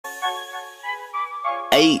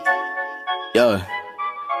Ayy, yeah,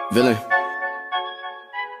 villain.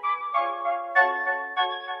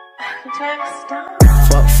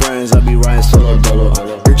 Fuck friends, I be riding solo dolo.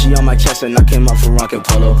 Richie on my chest and I came out from rockin'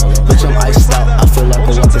 polo. Bitch, I'm iced out, I feel like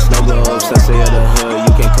a walking snow globe. Sensei of the hood,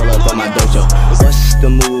 you can't pull up on my dojo. What's the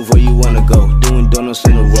move, where you wanna go? Doing donuts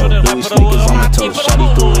in a row. Louis sneakers on my toes.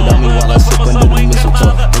 Shawty threw it on me while I sip under the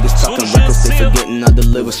mistletoe. Niggas talking reckless, they forgetting I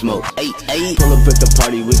deliver smoke. Ayy, pull up at the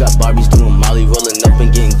party, we got Barbies doing Molly. Rolling up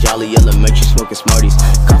and getting jolly, elementary smoking Smarties.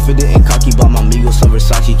 Confident and cocky, bought my Migos on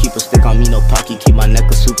Versace. Keep a stick on me, no pocky, keep my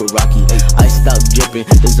necklace super rocky. Iced out dripping,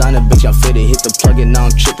 designer bitch, I'm fitted. Hit the plug and now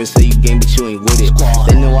I'm tripping, say you game but you ain't with it.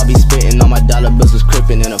 They know I be spitting, all my dollar bills is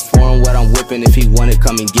crippin'. In a foreign what I'm whipping, if he want it,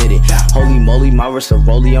 come and get it. Holy moly, my wrist a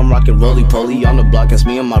rollie, I'm rockin' roly-poly. On the block, it's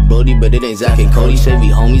me and my brody, but it ain't Zach and Cody. Say we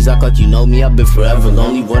homies, act like you know me, I've been forever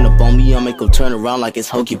lonely. Run up on me, I'll make them turn around like it's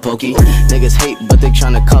hokey pokey. Niggas hate, but they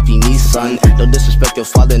tryna copy me, son. Don't disrespect your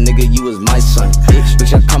father, nigga, you was my son.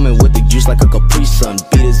 Bitch, I coming with the juice like a Capri Sun.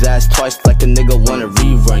 Beat his ass twice like the nigga wanna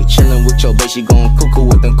rerun. Chillin' with your bitch, she going cuckoo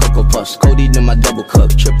with them Cocoa Puffs. Cody in my double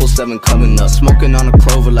cup, 777 coming up. Smoking on a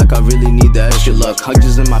Clover like I really need the extra luck.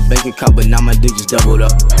 Hundreds in my bank account, but now my digits doubled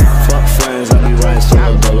up. Fuck friends, I be riding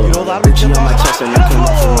solo dolo. Richie on my chest and I came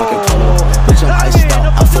out from rockin' polo. Bitch, I'm iced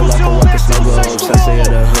out, I feel like a walking snow globe. Sensei of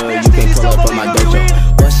the hood, you can't pull up on my dojo.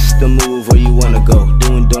 What's the move, where you wanna go?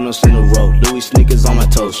 Doing donuts in a row. Louis sneakers on my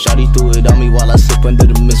toes. Shawty threw it on me while I sip under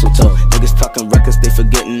the mistletoe. Niggas talking reckless, they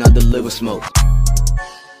forgetting I deliver smoke.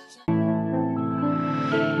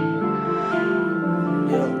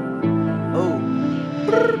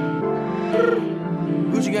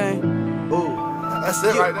 Gucci gang, oh. That's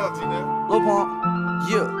it right now, T-Man. Lil Pump,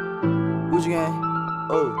 yeah. Gucci gang,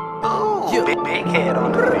 oh. Yeah. Big head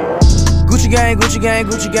on the beat. Gucci gang, Gucci gang,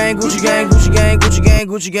 Gucci gang, Gucci gang, Gucci gang,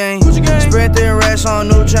 Gucci gang, Gucci gang. Spread thin racks on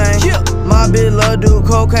new chain. My bitch love do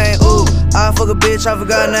cocaine. Ooh, I fuck a bitch, I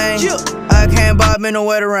forgot her name. I can't buy me no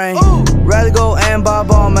wetter rain. Rather go and buy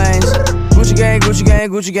ball mains. Gucci gang, Gucci gang,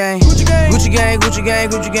 Gucci gang. Gucci gang, Gucci gang,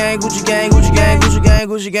 Gucci gang, Gucci gang, Gucci gang, Gucci gang,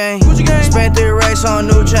 Gucci gang. Spent 3 racks on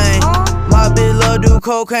new chain. My bitch love do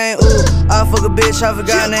cocaine. Ooh, I fuck a bitch, I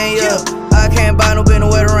forgot her name. Yeah, I can't buy no bitch no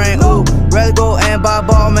wetter rain. Ooh, rather go and buy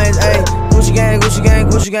ball mains. Ayy, Gucci gang, Gucci gang,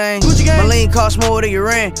 Gucci gang. My lean cost more than your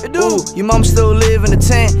rent. Ooh, your mama still live in the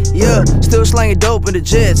tent. Yeah, still slanging dope in the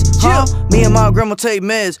jets. Huh? Me and my grandma take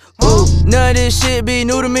meds. Ooh, none of this shit be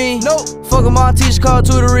new to me. Nope. Fuck with my teacher called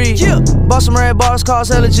tutory. Yeah. Bought some red bars,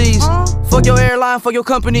 cost hella G's. Fuck your airline, fuck your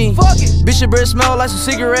company. Fuck it. Bitch, your breath smell like some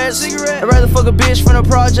cigarettes. I'd rather fuck a bitch from the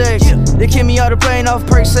projects. Yeah. They kick me out the plane off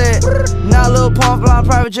perk set. Now Lil Pump flying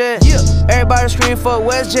private jet. Yeah. Everybody scream fuck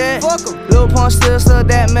WestJet. Fuck em. Lil Pump still stuck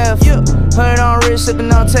that meth. Yeah. 100 on wrist,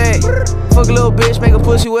 sippin' on tag. Fuck a little bitch, make a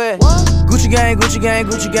pussy wet. What? Gucci gang, Gucci gang,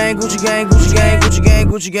 Gucci gang, Gucci gang, Gucci gang,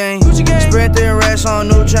 Gucci gang, Gucci gang. Spread thin racks on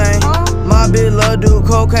new chain. My bitch love do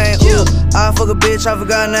cocaine. Ooh, I fuck a bitch, I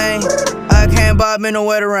forgot her name. I can't buy me no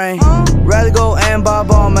wetter rain. Rather go and buy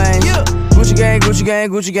ball mains. Gucci gang, Gucci gang,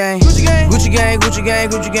 Gucci gang. Gucci gang, Gucci gang,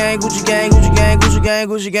 Gucci gang, Gucci gang, Gucci gang, Gucci gang,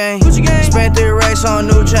 Gucci gang, Gucci gang. Spent 3 racks on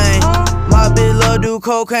new chain. My bitch love do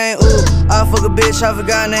cocaine. Ooh, I fuck a bitch, I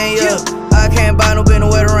forgot her name. Yeah, I can't buy no bitch no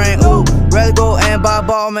wetter rain. Ooh, rather go and buy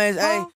ball mains. Ayy.